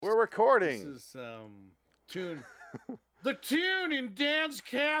recording. This is tune. The tune in Dan's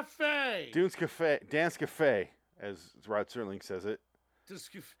Cafe. Dan's Cafe, as Rod Serling says it.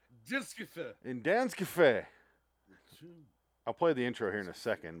 Dan's Cafe. In Dan's Cafe. I'll play the intro here in a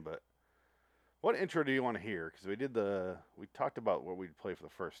second, but what intro do you want to hear? Because we talked about what we'd play for the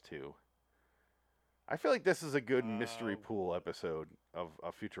first two. I feel like this is a good mystery pool episode of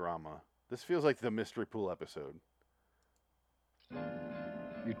Futurama. This feels like the mystery pool episode.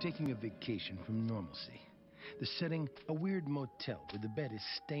 You're taking a vacation from normalcy. The setting, a weird motel where the bed is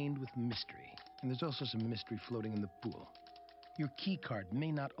stained with mystery. And there's also some mystery floating in the pool. Your key card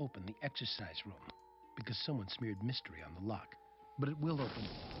may not open the exercise room because someone smeared mystery on the lock. But it will open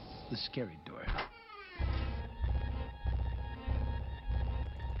the scary door.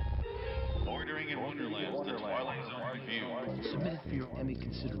 Bordering in Wonderland, the Twilight Zone review. Submit it for your Emmy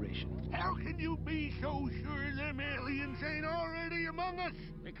consideration. How can you be so sure them aliens ain't already among us?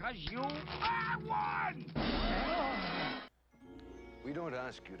 Because you are one! We don't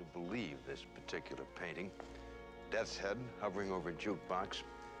ask you to believe this particular painting, Death's Head hovering over a jukebox,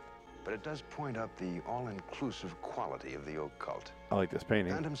 but it does point out the all-inclusive quality of the occult. I like this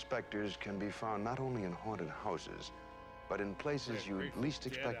painting. Phantom specters can be found not only in haunted houses, but in places you least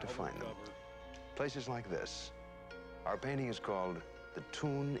expect to find them. Places like this. Our painting is called The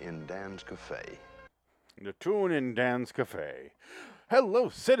Tune in Dan's Cafe. The Tune in Dan's Cafe. Hello,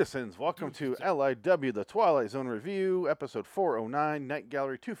 citizens. Welcome to LIW, the Twilight Zone Review, episode 409, Night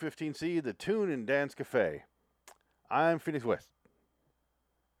Gallery 215C, The Tune in Dan's Cafe. I'm Phoenix West.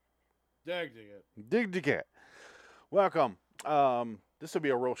 Dig it. Welcome. This will be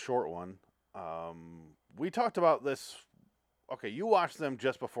a real short one. We talked about this. Okay, you watched them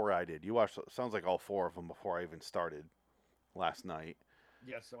just before I did. You watched, sounds like all four of them before I even started last night.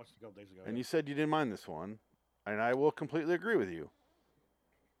 Yes, I watched it a couple days ago. And you said you didn't mind this one, and I will completely agree with you.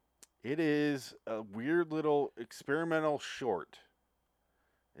 It is a weird little experimental short,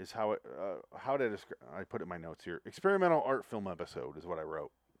 is how I put it in my notes here. Experimental art film episode is what I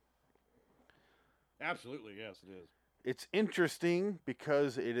wrote. Absolutely, yes, it is. It's interesting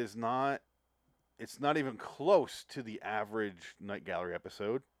because it's not even close to the average Night Gallery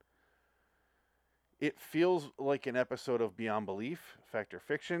episode. It feels like an episode of Beyond Belief, Fact or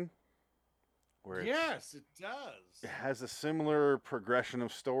Fiction. Where yes, it does. It has a similar progression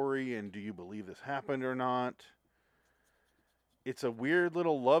of story, and do you believe this happened or not? It's a weird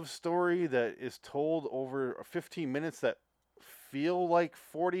little love story that is told over 15 minutes that feel like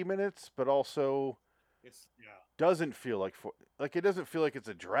 40 minutes, but also doesn't feel like it doesn't feel like it's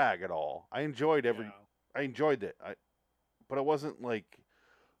a drag at all. I enjoyed it. But it wasn't like,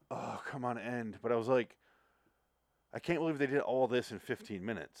 oh, come on, end. But I was like, I can't believe they did all this in 15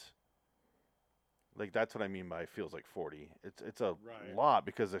 minutes. Like, that's what I mean by feels like 40. It's a lot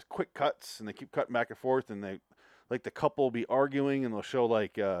because there's quick cuts and they keep cutting back and forth, and they, like, the couple will be arguing and they'll show,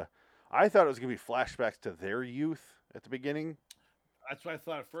 like, I thought it was going to be flashbacks to their youth at the beginning. That's what I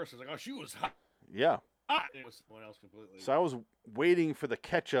thought at first. I was like, oh, she was hot. Yeah. It was someone else completely. So I was waiting for the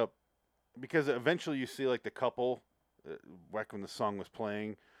catch up because eventually you see, like, the couple, back when the song was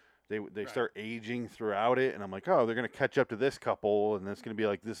playing, they start aging throughout it, and I'm like, oh, they're going to catch up to this couple, and it's going to be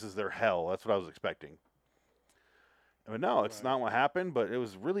like, this is their hell. That's what I was expecting. But no, it's not what happened, but it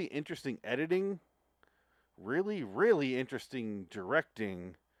was really interesting editing, really, really interesting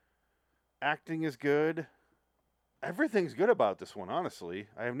directing. Acting is good. Everything's good about this one, honestly.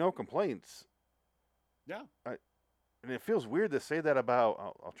 I have no complaints. Yeah. And it feels weird to say that about...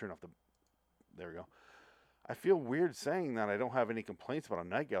 I'll turn off the... There we go. I feel weird saying that I don't have any complaints about a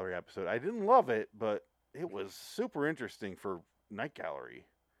Night Gallery episode. I didn't love it, but it was super interesting for Night Gallery.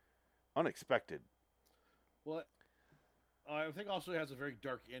 Unexpected. Well, I think also it has a very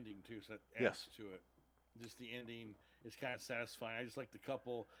dark ending, too, so that adds to it. Just the ending is kind of satisfying. I just like the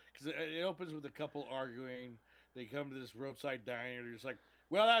couple... Because it opens with the couple arguing. They come to this roadside diner. They're just like,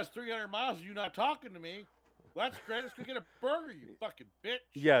 well, that's 300 miles of you not talking to me. Well, that's great. Let's go get a burger, you fucking bitch.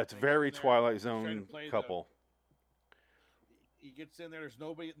 Yeah, it's very Twilight Zone couple. He gets in there. There's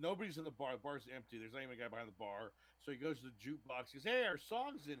nobody's in the bar. The bar's empty. There's not even a guy behind the bar. So he goes to the jukebox. He says, hey, our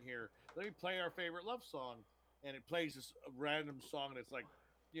song's in here. Let me play our favorite love song. And it plays this random song that's like,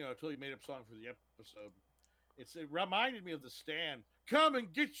 a totally made up song for the episode. It reminded me of The Stand. Come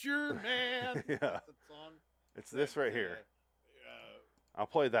and get your man. Yeah. That song. It's this right here. I'll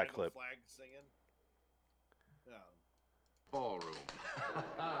play that clip. Flag singing. Ballroom.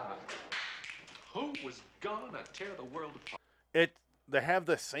 Who was gonna tear the world apart? They have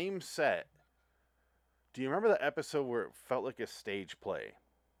the same set. Do you remember the episode where it felt like a stage play?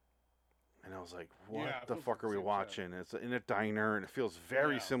 And I was like, what Yeah, it the feels fuck like the are we same watching? It's in a diner, and it feels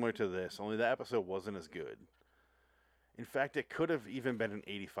very Yeah. similar to this, only the episode wasn't as good. In fact, it could have even been an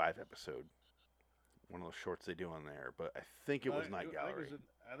 85 episode. One of those shorts they do on there, but I think it was Night Gallery.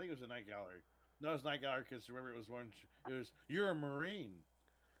 I think it was a Night Gallery. No, it was Night Gallery because remember it was one. It was you're a Marine.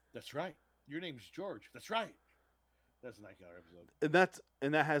 That's right. Your name's George. That's right. That's a Night Gallery episode.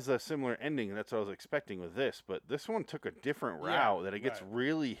 And that has a similar ending, and that's what I was expecting with this. But this one took a different Yeah, route. That it gets right.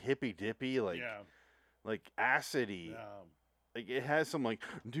 really hippy dippy, like acidy. Like it has some like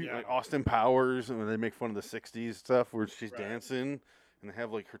Yeah. Austin Powers, and when they make fun of the '60s stuff where she's Right. dancing, and they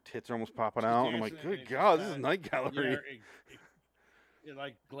have like her tits are almost popping She's out. And I'm like, dancing, and good it God, just this is kinda- Night Gallery. It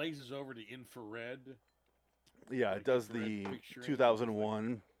like glazes over to infrared. Yeah, like it does infrared the picturing,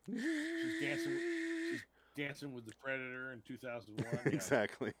 2001. She's dancing with the Predator in 2001. Yeah.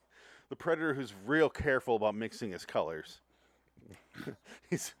 Exactly. The Predator who's real careful about mixing his colors.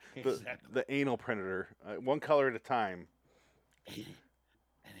 He's Exactly. the anal Predator, one color at a time.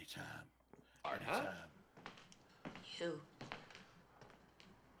 Anytime. You.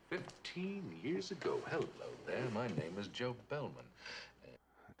 15 years ago. Hello there. My name is Joe Bellman. I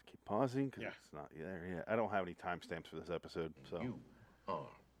have to keep pausing because Yeah. it's not there yet. I don't have any timestamps for this episode, so You are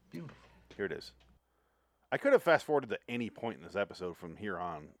beautiful. here it is. I could have fast forwarded to any point in this episode from here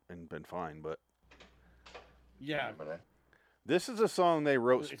on and been fine, but Yeah. Remember that? this is a song they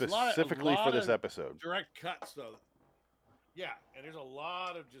wrote It's a lot- a specifically for lot this of episode. Direct cuts though. Yeah, and there's a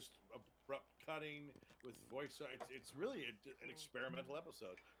lot of just abrupt cutting with voice. It's really an experimental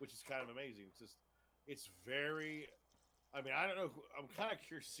episode, which is kind of amazing. It's very. I mean, I don't know. I'm kind of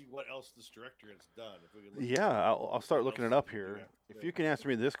curious to see what else this director has done. If we can look Yeah, I'll start what looking else it up he can do here. after If that. you can answer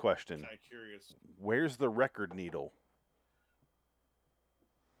me this question, Kind of curious. where's the record needle?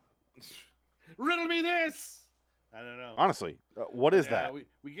 Riddle me this. I don't know. Honestly, what is Yeah, that?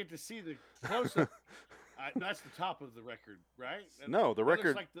 We get to see the close up. That's the top of the record, right? No, the that looks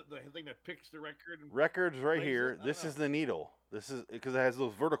record- like the thing that picks the record. And Record's right plays here. it? I This don't is the needle. This is because it has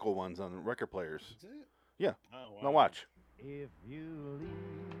those vertical ones on record players. Is it? Yeah. Oh, Now wow. watch. If you leave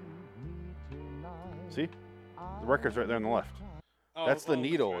me tonight, See? The record's right there on the left. Oh, That's the oh,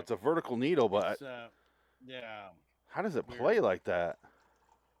 needle. right. It's a vertical needle, but It's, yeah. how does it weird. play like that?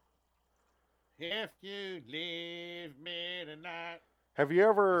 If you leave me tonight. Have you That's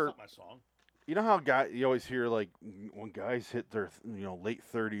ever? not my song. You know how you always hear like when guys hit their late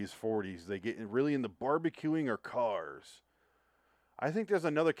 30s, 40s, they get really into barbecuing or cars. I think there's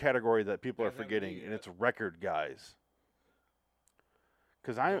another category that people I are haven't forgetting, either. and it's record guys.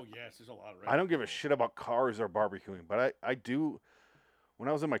 Because Oh yes, there's a lot of. I don't give a records. shit about cars or barbecuing, but I do. When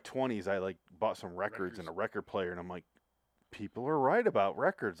I was in my 20s, I like bought some records and a record player, and I'm like, people are right about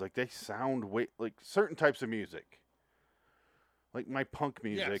records. Like they sound like certain types of music. Like my punk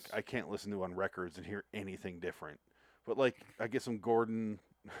music, Yes. I can't listen to on records and hear anything different. But like I get some Gordon,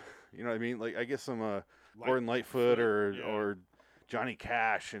 you know what I mean? Like I get some Gordon Lightfoot or yeah. or Johnny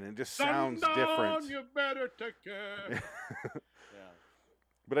Cash, and it just sounds Sundown, different. You better take care. yeah.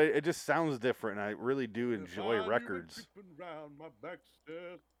 But it just sounds different, and I really do enjoy Find you records. creeping round my back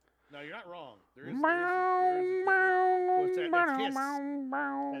stairs. No, you're not wrong. There is,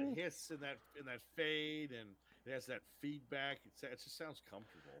 that hiss and that fade, and it has that feedback. It just sounds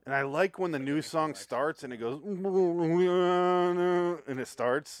comfortable. And I like when the Like new an song relaxing starts and it goes, song. and it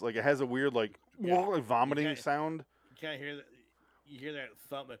starts like it has a weird like Yeah. vomiting You can't- sound. You can't hear that. You hear that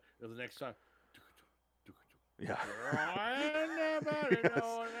thump of the next song. Yeah.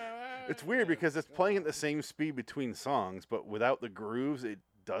 Yes. It's weird because it's playing at the same speed between songs, but without the grooves, it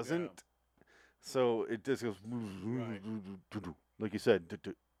doesn't. So it just goes like you said,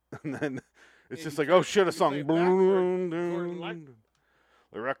 and then it's Yeah, just you like, oh play- shit, a you song. play it backward, Gordon Light-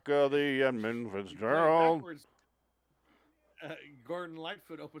 The wreck of the Edmund You play it Fitzgerald. backwards, Gordon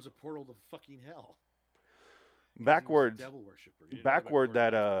Lightfoot opens a portal to fucking hell. He was a Backwards, devil worshiper. You didn't know about backward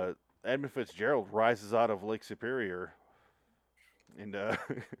Gordon that Lightfoot? Edmund Fitzgerald rises out of Lake Superior and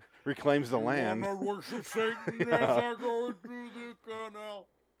reclaims the land. You wanna worship Satan as Yeah. I go through the canal.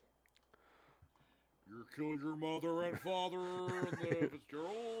 You killed your mother and father in the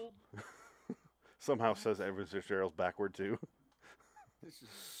Fitzgerald. Somehow says Edmund Fitzgerald's backward too. This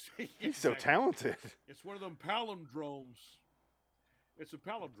is He's so Exactly. talented. It's one of them palindromes. It's a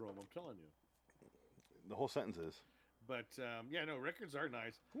palindrome, I'm telling you. The whole sentence is. But yeah, no, records are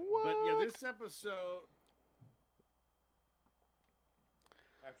nice. What? But yeah, this episode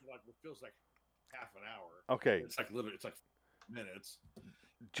after like what feels like half an hour. Okay, It's like literally, it's like minutes.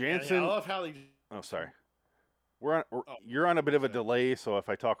 Jansen. And I love how they. Oh, sorry. We're Oh, you're on a bit of a sorry. delay, so if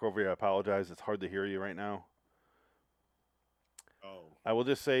I talk over you, I apologize. It's hard to hear you right now. Oh, I will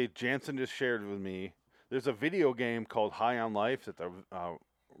just say Jansen just shared with me. There's a video game called High on Life that the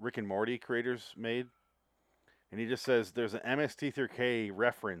Rick and Morty creators made, and he just says there's an MST3K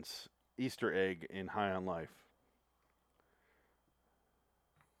reference Easter egg in High on Life.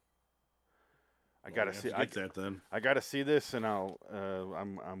 I gotta see. I that then. I gotta see this, and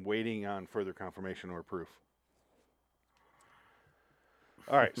I'm waiting on further confirmation or proof.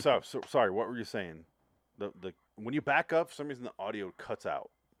 All right. So sorry. What were you saying? The when you back up, for some reason the audio cuts out.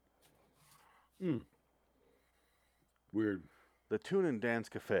 Weird. The Tune and Dance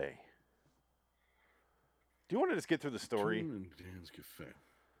Cafe. Do you want to just get through the story? Tune and Dance Cafe.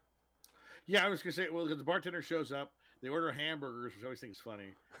 Yeah, I was gonna say. Well, the bartender shows up. They order hamburgers, which I always think is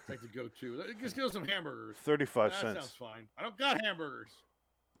funny. It's like the go-to. Just give us some hamburgers. 35 That cents. sounds fine. I don't got hamburgers.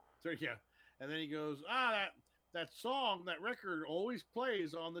 So yeah, and then he goes, that song, that record always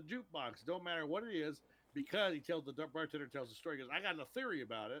plays on the jukebox. Don't matter what it is, because the bartender tells the story. He goes, I got a theory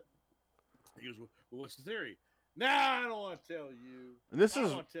about it. He goes, well, what's the theory? Nah, I don't want to tell you. And this I is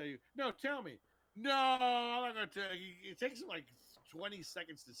don't want to tell you. No, tell me. No, I'm not going to tell you. It takes him like 20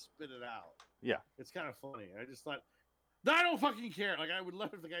 seconds to spit it out. Yeah. It's kind of funny. I just thought, no, I don't fucking care. Like, I would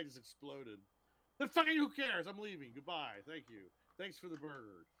love if the guy just exploded. Then fucking who cares? I'm leaving. Goodbye. Thank you. Thanks for the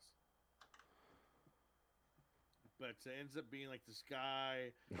burgers. But it ends up being like this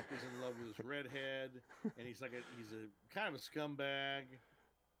guy is in love with this redhead, and he's a kind of a scumbag,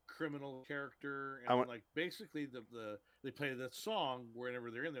 criminal character, and like basically they play that song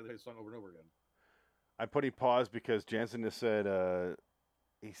whenever they're in there. They play the song over and over again. I put he paused because Jansen just said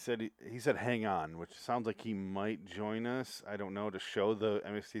he said hang on, which sounds like he might join us. I don't know, to show the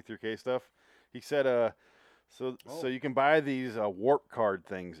MST3K stuff. He said so you can buy these warp card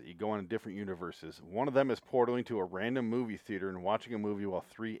things that you go on different universes. One of them is portaling to a random movie theater and watching a movie while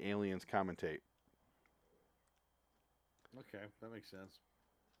 3 aliens commentate. Okay, that makes sense.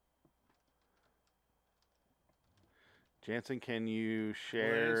 Jansen, can you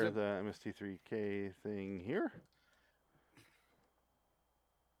share the MST3K thing here?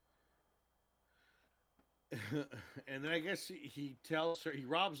 And then I guess he tells her, he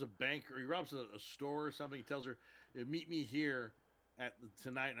robs a bank, or he robs a store or something. He tells her, meet me here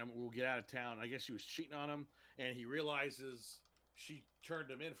tonight and we'll get out of town. I guess she was cheating on him, and he realizes she turned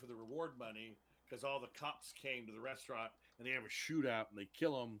him in for the reward money because all the cops came to the restaurant and they have a shootout and they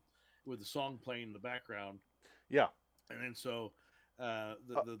kill him with the song playing in the background. Yeah. And then so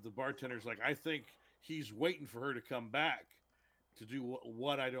the bartender's like, I think he's waiting for her to come back to do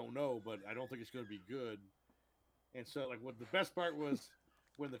what I don't know, but I don't think it's going to be good. And so, like, what the best part was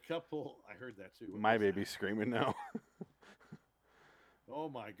when the couple, I heard that too. My baby's screaming now. Oh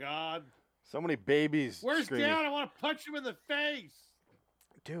my God. So many babies. Where's screaming. Dad? I want to punch him in the face.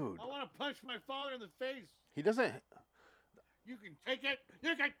 Dude. I want to punch my father in the face. He doesn't. You can take it.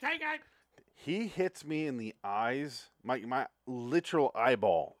 You can take it. He hits me in the eyes, my literal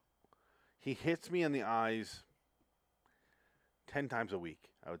eyeball. He hits me in the eyes 10 times a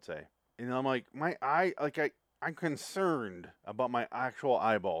week, I would say. And I'm like, I'm concerned about my actual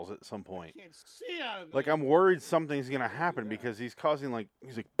eyeballs at some point. I can't see out of it. Like, I'm worried something's going to happen because he's causing,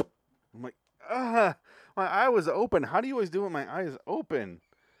 he's like, I'm like, my eye was open. How do you always do it with my eyes open?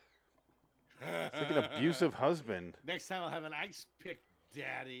 It's like an abusive husband. Next time I'll have an ice pick,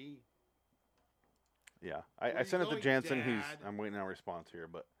 Daddy. Yeah, I sent it to Jansen. I'm waiting on a response here,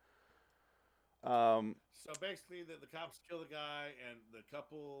 but so basically, the cops kill the guy, and the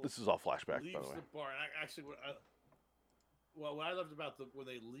couple. This is all flashback, leaves by the way. The bar. And what I loved about when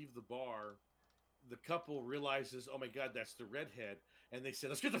they leave the bar, the couple realizes, oh my God, that's the redhead, and they say,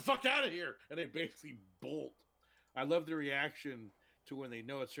 let's get the fuck out of here, and they basically bolt. I love the reaction to when they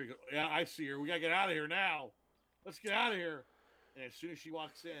know it's her. Yeah, I see her. We gotta get out of here now. Let's get out of here. And as soon as she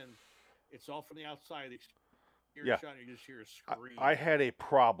walks in, it's all from the outside. Yeah. Shot, and you just hear a scream. I had a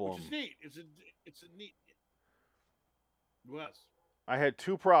problem. Which is neat. It's a neat. Yes. I had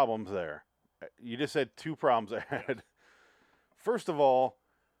 2 problems there. You just said 2 problems I had. Yes. First of all,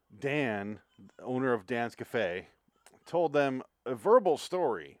 Dan, owner of Dan's Cafe, told them a verbal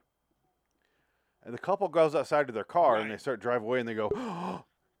story. And the couple goes outside to their car and they start driving away and they go, oh,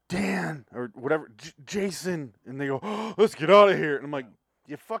 Dan, or whatever, Jason. And they go, oh, let's get out of here. And I'm like,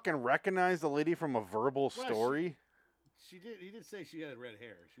 you fucking recognize the lady from a verbal story? She did. He did say she had red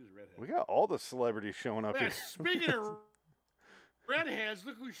hair. She was a redhead. We got all the celebrities showing up here. Speaking of redheads,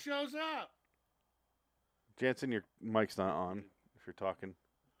 look who shows up. Jansen, your mic's not on if you're talking.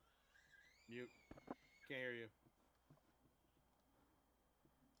 Mute. Can't hear you.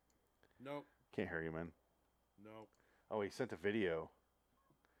 Nope. Can't hear you, man. Nope. Oh, he sent a video.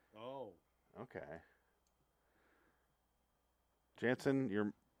 Oh. Okay. Jansen,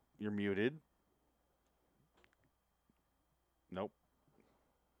 you're muted. Nope.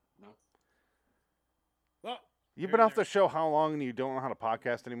 No. Well, You've been off the show how long and you don't know how to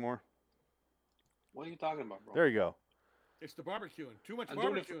podcast anymore? What are you talking about, bro? There you go. It's the barbecuing. Too much I'm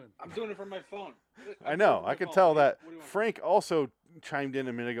barbecuing. doing it from my phone. I know. I can tell that. Frank also chimed in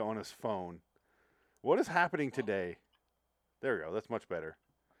a minute ago on his phone. What is happening today? There we go. That's much better.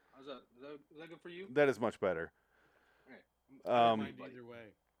 How's that? Is that good for you? That is much better. All right. Either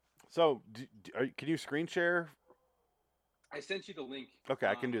way. So, can you screen share? I sent you the link. Okay,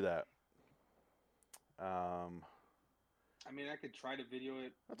 I can do that. I mean, I could try to video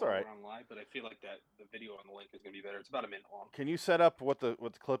it. That's all right. On live, but I feel like that the video on the link is gonna be better. It's about a minute long. Can you set up what the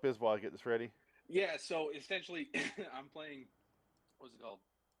clip is while I get this ready? Yeah. So essentially, I'm playing. What's it called?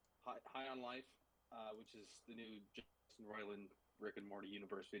 High on Life, which is the new Justin Roiland Rick and Morty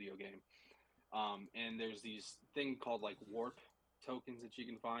universe video game. And there's these thing called like warp tokens that you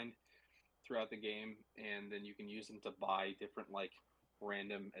can find throughout the game, and then you can use them to buy different like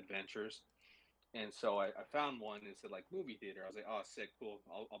random adventures. And so I found one and it said like movie theater. I was like, oh, sick, cool,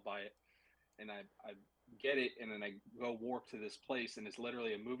 I'll buy it. And I get it, and then I go warp to this place, and it's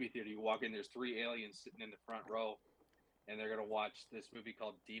literally a movie theater. You walk in, there's 3 aliens sitting in the front row, and they're gonna watch this movie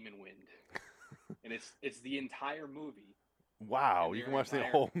called Demon Wind, and it's the entire movie. Wow, you can watch the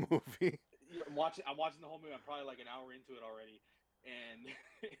whole movie. I'm watching the whole movie. I'm probably like an hour into it already, and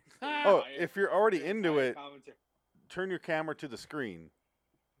if you're already into it, turn your camera to the screen.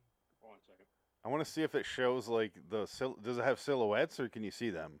 Hold on a second. I want to see if it shows like does it have silhouettes or can you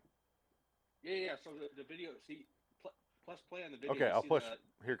see them? Yeah. So the video, see, plus play on the video. Okay, I'll push.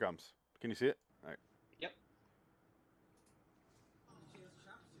 Here it comes. Can you see it? All right. Yep.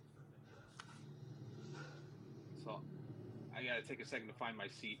 So I gotta take a second to find my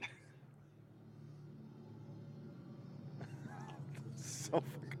seat. So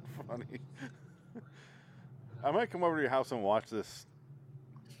fucking funny. I might come over to your house and watch this.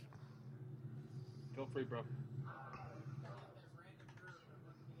 Feel free, bro.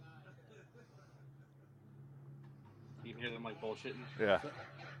 You can hear them like bullshitting? Yeah.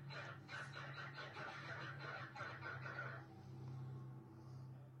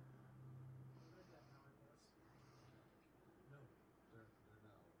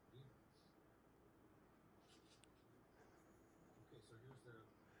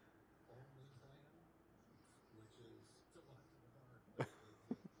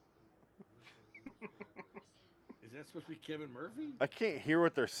 Is that supposed to be Kevin Murphy? I can't hear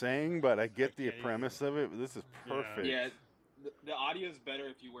what they're saying, but I get the premise of it. This is perfect. Yeah, the audio is better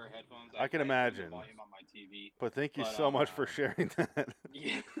if you wear headphones. I can imagine. The volume on my TV. But thank you so much for sharing that.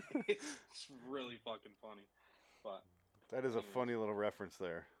 Yeah, it's really fucking funny. But that is a funny little reference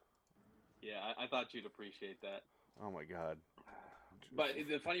there. Yeah, I thought you'd appreciate that. Oh my god. But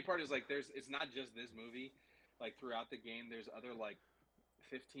the funny part is like it's not just this movie. Like throughout the game, there's other like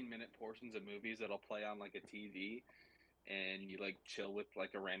 15-minute portions of movies that'll play on like a TV, and you like chill with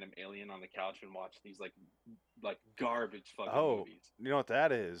like a random alien on the couch and watch these like garbage fucking movies. You know what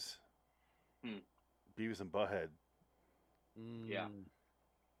that is? Beavis and Butthead. Yeah.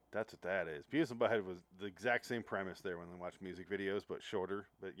 That's what that is. Beavis and Butthead was the exact same premise there when they watched music videos, but shorter.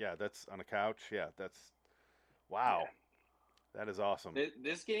 But yeah, that's on a couch. Yeah, that's wow. Yeah. That is awesome.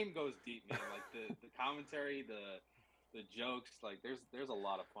 This game goes deep, man. Like the commentary, the jokes, like there's a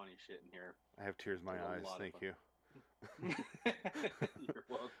lot of funny shit in here. I have tears in my eyes. Thank you. You're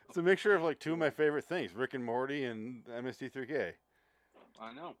welcome. It's a mixture of like two of my favorite things, Rick and Morty and MST3K.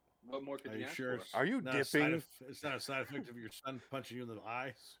 I know. What more could Are you you ask sure? for? Are you dipping? It's not a side effect of your son punching you in the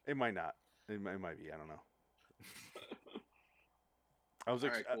eyes. It might not. It might be. I don't know. I was.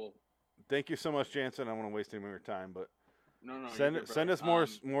 Cool. Thank you so much, Jansen. I don't want to waste any more time, but no. Send us more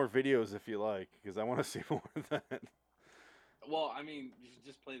videos if you like, because I want to see more of that. Well, I mean, you should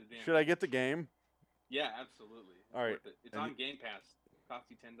just play the damn. Should I get the game? Yeah, absolutely. All right. It's on Game Pass. It costs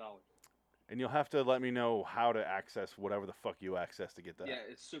you $10. And you'll have to let me know how to access whatever the fuck you access to get that. Yeah,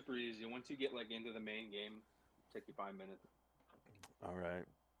 it's super easy. Once you get like into the main game, take you 5 minutes. All right.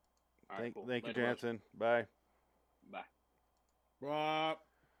 Cool. Thank you, Jansen. Bye. Bye. Rob.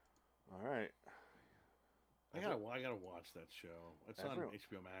 All right. I gotta watch that show. It's on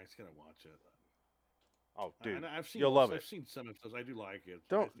HBO Max. Gotta watch it. Oh, dude, you'll love it. I've seen some episodes. I do like it.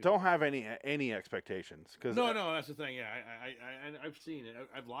 Don't have any expectations, because no, that's the thing. Yeah, I've seen it.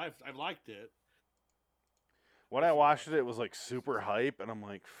 I've liked it. When I watched it, it was like super hype, and I'm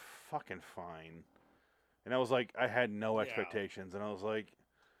like, fucking fine. And I was like, I had no expectations, and I was like,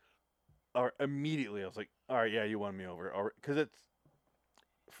 or immediately I was like, all right, yeah, you won me over, or because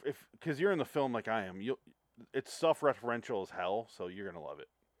you're in the film like I am. it's self-referential as hell, so you're gonna love it.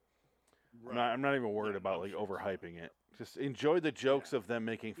 Right. I'm not even worried about like overhyping it. Just enjoy the jokes of them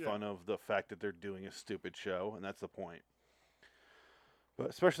making fun of the fact that they're doing a stupid show, and that's the point. But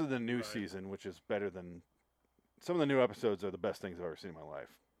especially the new season, which is better than some of the new episodes, are the best things I've ever seen in my life.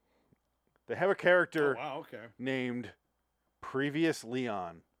 They have a character named Previous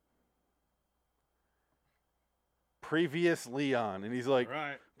Leon. Previous Leon, and he's like,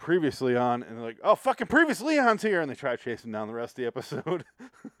 Previous Leon, and they're like, oh, fucking Previous Leon's here, and they try to chase him down the rest of the episode.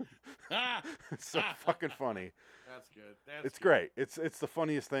 It's so fucking funny. That's good. It's great. It's the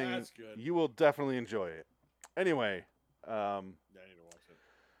funniest thing. That's good. You will definitely enjoy it. Anyway, I need to watch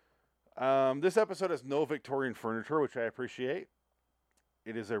it. this episode has no Victorian furniture, which I appreciate.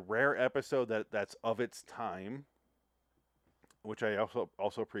 It is a rare episode that's of its time, which I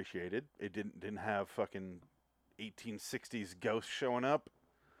also appreciated. It didn't have fucking 1860s ghosts showing up.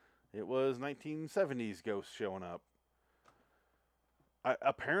 It was 1970s ghosts showing up.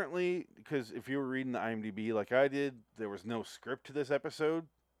 Apparently, because if you were reading the IMDb like I did, there was no script to this episode,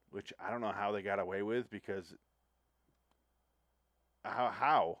 which I don't know how they got away with, because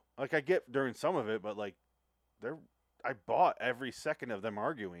how? Like, I get during some of it, but like I bought every second of them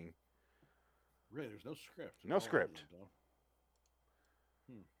arguing. Really, there's no script. No script.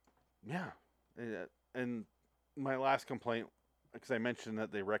 Yeah, and my last complaint, because I mentioned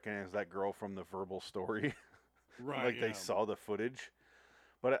that they recognized that girl from the verbal story, like they saw the footage.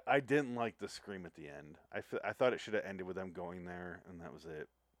 But I didn't like the scream at the end. I thought it should have ended with them going there, and that was it.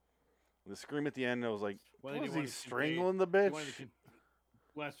 The scream at the end, I was like, was he strangling the bitch?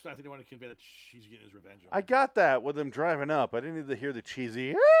 I think they want to convey that she's getting his revenge on I got that with them driving up. I didn't need to hear the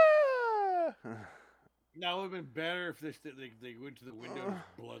cheesy, Now, it would have been better if they went to the window and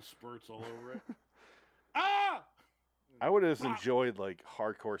blood spurts all over it. Ah! I would have just enjoyed, like,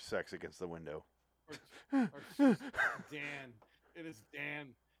 hardcore sex against the window. Or Dan. It is Dan.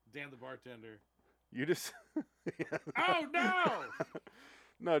 Dan the bartender. You just... Oh, no!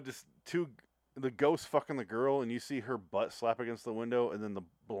 No, just the ghost fucking the girl, and you see her butt slap against the window, and then the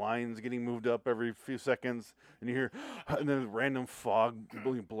blinds getting moved up every few seconds, and you hear... And then random fog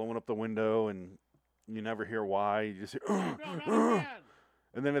blowing up the window, and you never hear why. You just hear... No,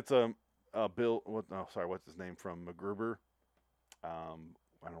 and then it's Bill... what's his name from MacGruber? I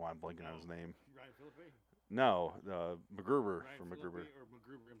don't know why I'm blanking on his name. Ryan Phillippe? No, MacGruber from Phillippe MacGruber. Or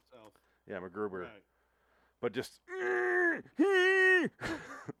MacGruber himself. Yeah, MacGruber. Right. But just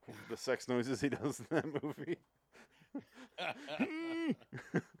the sex noises he does in that movie. That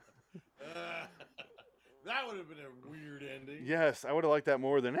would have been a weird ending. Yes, I would have liked that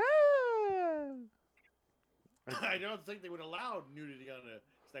more than. I don't think they would allow nudity on a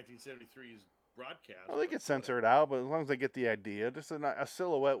 1973's broadcast. Well, they could censor it out, but as long as they get the idea, just a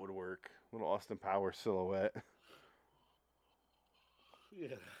silhouette would work. A little Austin Powers silhouette.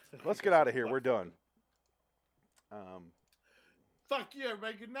 Yeah. Let's get out of here. We're done. Fuck you,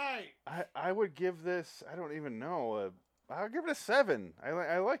 everybody. Good night. I would give this, I don't even know, I'll give it a 7.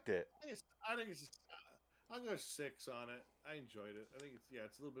 I liked it. I think it's I'll go 6 on it. I enjoyed it. I think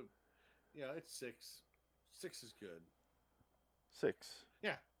it's a little bit, it's 6. 6 is good. 6.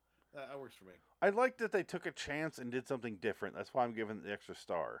 Yeah, that works for me. I liked that they took a chance and did something different. That's why I'm giving it the extra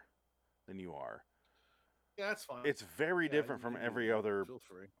star than you are. Yeah, that's fine. It's very different from every other. Feel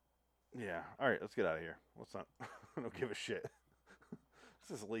free. Yeah. All right, let's get out of here. Let's not. I don't give a shit.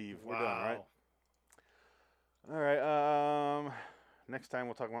 Let's just leave. We're done, right? All right. Next time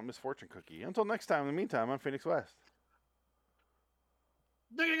we'll talk about Misfortune Cookie. Until next time. In the meantime, I'm Phoenix West.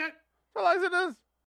 Ding it. So, Liza does.